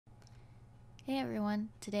Hey everyone,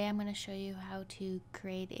 today I'm going to show you how to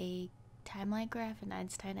create a timeline graph in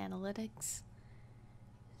Einstein Analytics.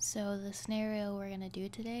 So the scenario we're going to do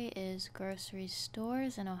today is grocery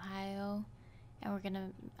stores in Ohio, and we're going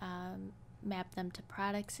to map them to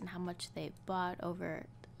products and how much they bought over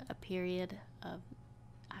a period of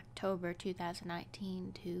October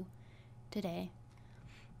 2019 to today.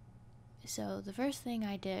 So the first thing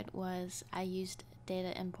I did was I used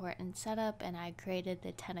data import and setup, and I created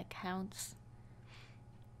the 10 accounts.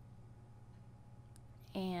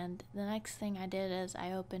 And the next thing I did is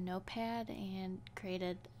I opened Notepad and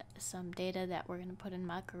created some data that we're going to put in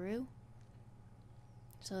Macaru.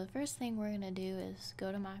 So the first thing we're going to do is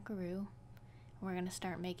go to Macaru, and we're going to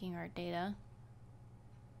start making our data.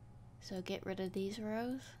 So get rid of these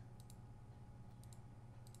rows.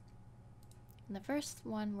 And the first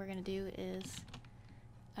one we're going to do is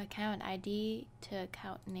account ID to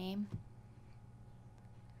account name.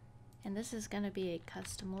 And this is going to be a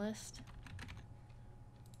custom list.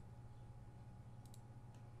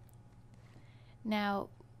 Now,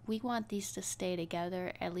 we want these to stay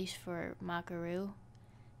together, at least for Macaru.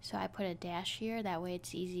 So I put a dash here, that way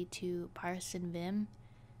it's easy to parse in Vim.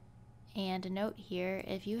 And a note here,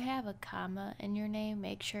 if you have a comma in your name,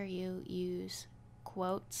 make sure you use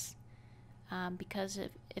quotes. Because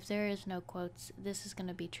if there is no quotes, this is going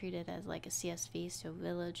to be treated as like a CSV, so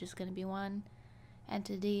village is going to be one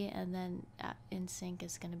entity, and then InSync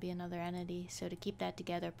is going to be another entity. So to keep that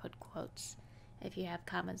together, put quotes if you have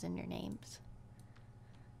commas in your names.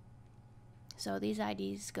 So these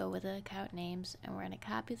IDs go with the account names, and we're going to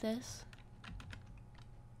copy this.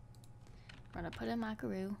 We're going to put in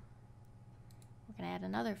Macaru. We're going to add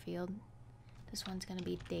another field. This one's going to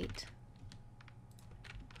be date.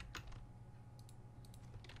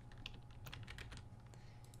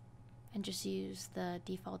 And just use the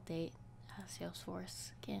default date.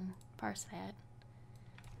 Salesforce can parse that.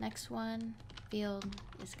 Next one, field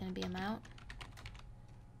is going to be amount.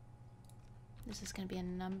 This is going to be a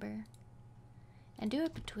number. And do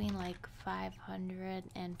it between like 500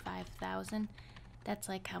 and 5,000. That's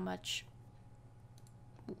like how much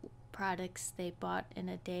products they bought in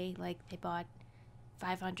a day. Like they bought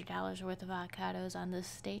 $500 worth of avocados on this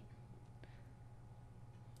state.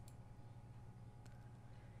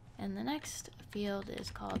 And the next field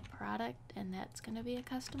is called product, and that's going to be a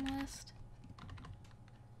custom list.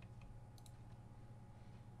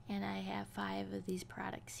 And I have 5 of these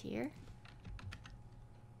products here.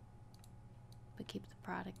 But keep the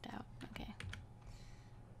product out. Okay.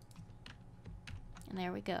 And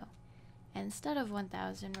there we go. And instead of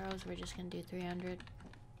 1,000 rows, we're just going to do 300.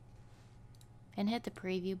 And hit the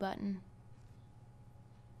preview button.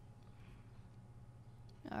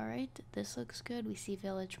 Alright, this looks good. We see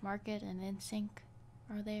Village Market and InSync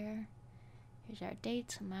are there. Here's our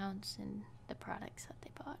dates, amounts, and the products that they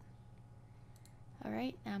bought.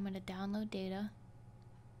 Alright, now I'm going to download data.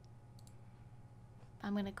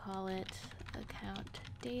 I'm going to call it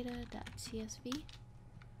accountdata.csv.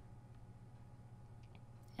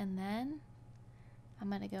 And then I'm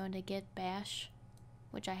going to go into get bash,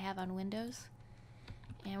 which I have on Windows.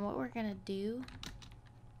 And what we're going to do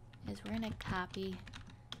is we're going to copy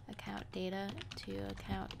account data to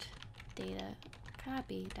account data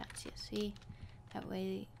copy.csv. That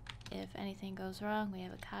way, if anything goes wrong, we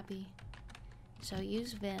have a copy. So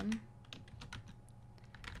use Vim.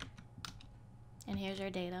 And here's our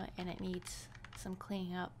data, and it needs some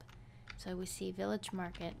cleaning up. So we see Village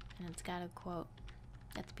Market, and it's got a quote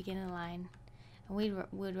at the beginning of the line. And we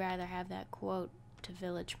would rather have that quote to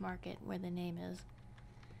Village Market where the name is.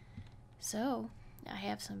 So I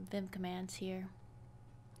have some Vim commands here.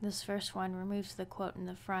 This first one removes the quote in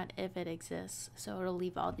the front if it exists. So it'll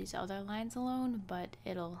leave all these other lines alone, but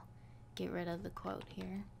it'll get rid of the quote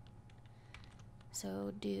here.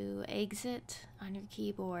 So do exit on your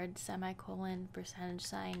keyboard, semicolon,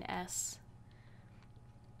 %S.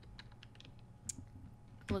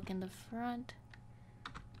 Look in the front.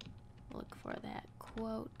 Look for that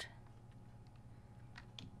quote.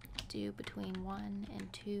 Do between 1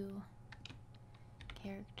 and 2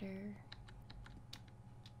 character.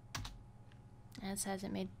 And it says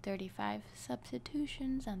it made 35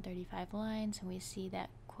 substitutions on 35 lines, and we see that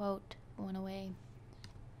quote went away.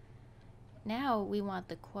 Now we want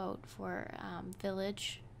the quote for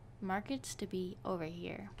Village Markets to be over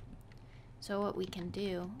here. So what we can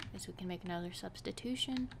do is we can make another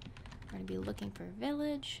substitution. We're going to be looking for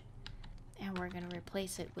Village, and we're going to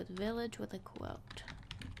replace it with Village with a quote.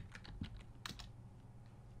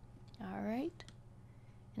 Alright.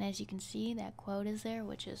 And as you can see, that quote is there,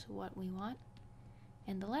 which is what we want.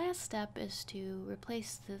 And the last step is to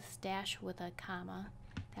replace this dash with a comma.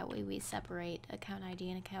 That way we separate account ID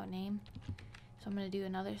and account name. So I'm going to do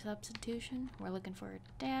another substitution. We're looking for a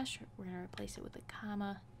dash. We're going to replace it with a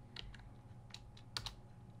comma.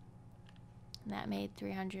 And that made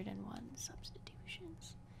 301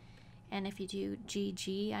 substitutions. And if you do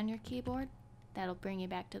GG on your keyboard, that'll bring you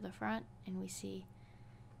back to the front, and we see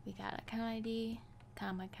we got account ID,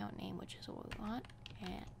 comma, account name, which is what we want,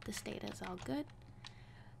 and this data is all good.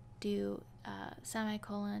 Do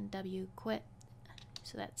semicolon W quit,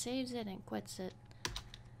 so that saves it and quits it.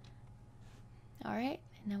 Alright,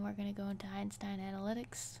 and then we're going to go into Einstein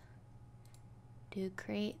Analytics, do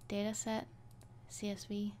create dataset,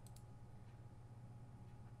 CSV,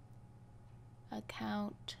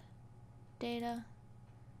 account data,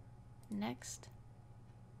 next.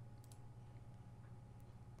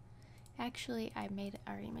 Actually, I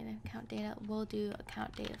already made an account data. We'll do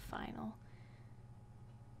account data final.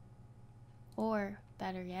 Or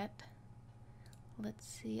better yet, let's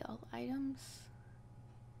see all items,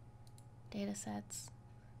 data sets,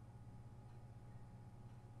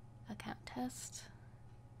 account test.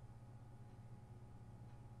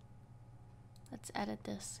 Let's edit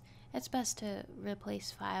this. It's best to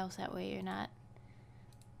replace files, that way you're not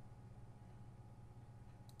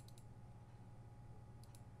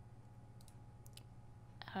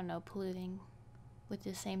polluting with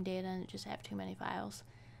the same data and just have too many files.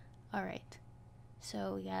 Alright,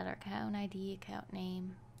 so we got our account ID, account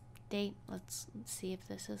name, date. Let's see if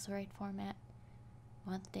this is the right format.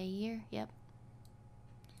 Month, day, year. Yep.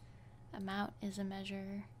 Amount is a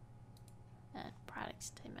measure.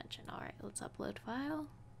 Products dimension. Alright, let's upload file.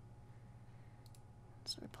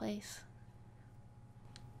 Let's replace.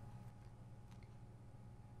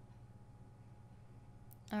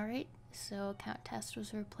 Alright, so account test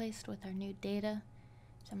was replaced with our new data.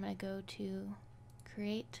 So I'm going to go to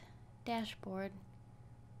create dashboard,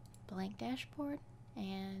 blank dashboard,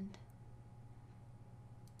 and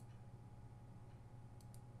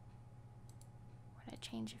we're going to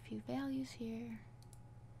change a few values here.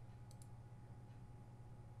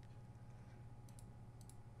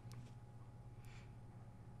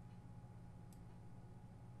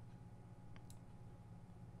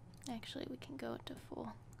 Actually, we can go to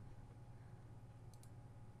full.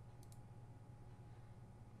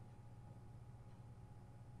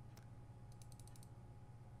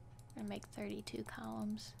 And make 32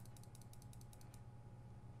 columns.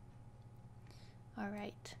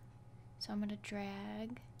 Alright, so I'm going to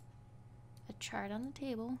drag a chart on the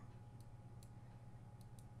table,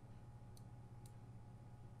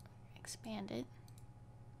 expand it.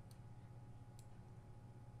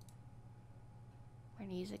 We're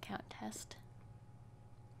going to use account test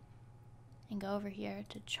and go over here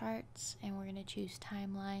to charts, and we're going to choose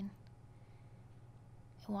timeline.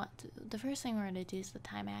 The first thing we're going to do is the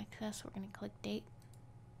time axis. We're going to click date,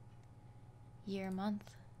 year,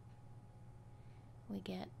 month. We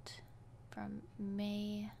get from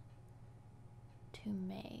May to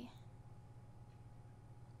May.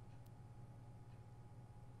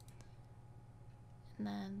 And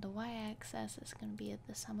then the y-axis is going to be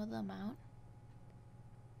the sum of the amount.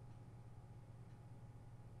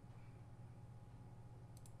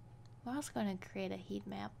 We're also going to create a heat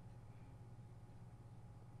map.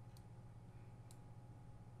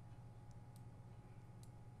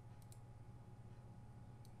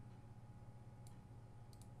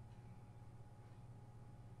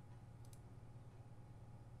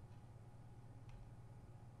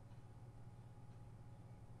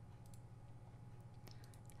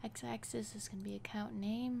 X-axis is going to be account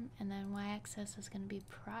name, and then y-axis is going to be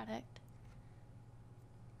product.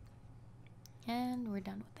 And we're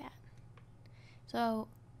done with that. So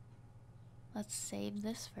let's save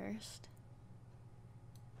this first.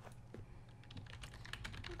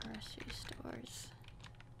 Grocery stores,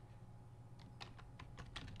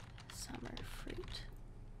 summer fruit.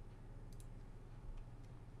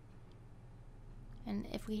 And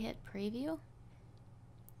if we hit preview,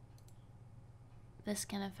 this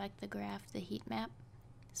can affect the graph, the heat map.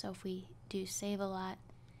 So if we do save a lot,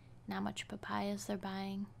 and how much papayas they're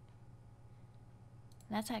buying,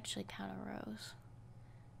 and that's actually count of rows.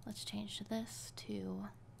 Let's change this to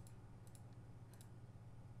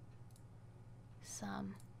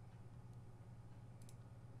sum.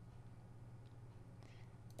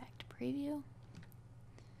 Back to preview.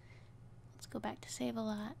 Let's go back to save a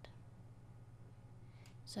lot.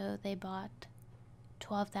 So they bought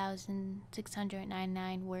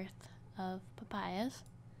 12,699 worth of papayas,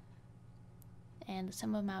 and the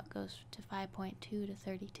sum amount goes to 5.2 to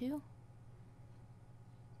 32.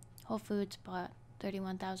 Whole Foods bought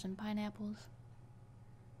 31,000 pineapples.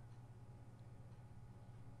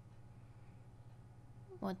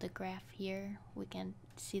 with the graph here, we can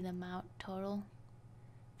see the amount total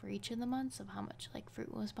for each of the months of how much like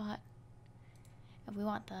fruit was bought. If we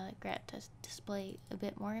want the graph to display a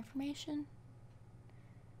bit more information,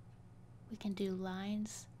 we can do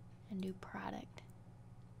lines and do product.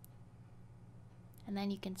 And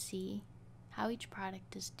then you can see how each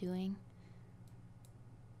product is doing.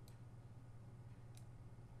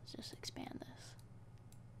 Let's just expand this.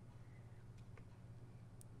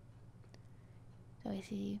 So we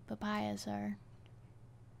see papayas are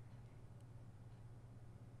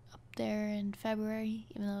up there in February,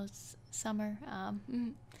 even though it's summer.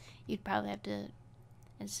 You'd probably have to,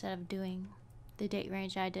 instead of doing the date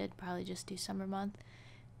range I did, probably just do summer month.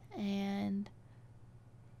 And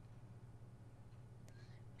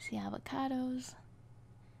see avocados.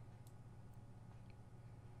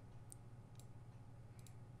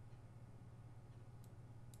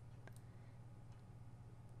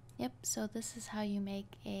 Yep, so this is how you make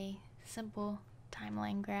a simple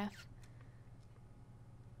timeline graph.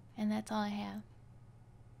 And that's all I have.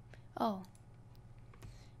 Oh,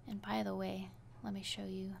 and by the way, let me show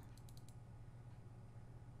you.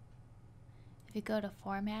 If you go to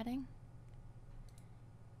formatting,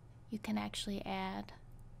 you can actually add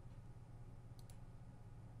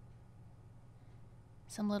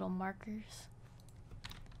some little markers.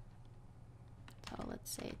 So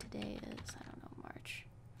let's say today is, I don't know, March.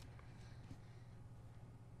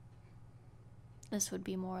 This would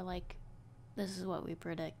be more like, this is what we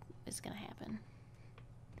predict is going to happen.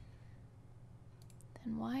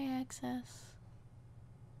 Then y-axis,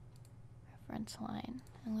 reference line,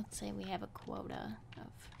 and let's say we have a quota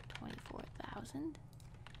of 24,000.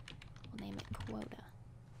 We'll name it quota.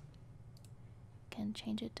 Can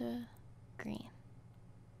change it to green.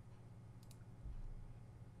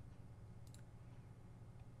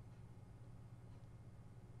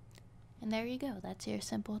 And there you go. That's your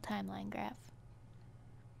simple timeline graph.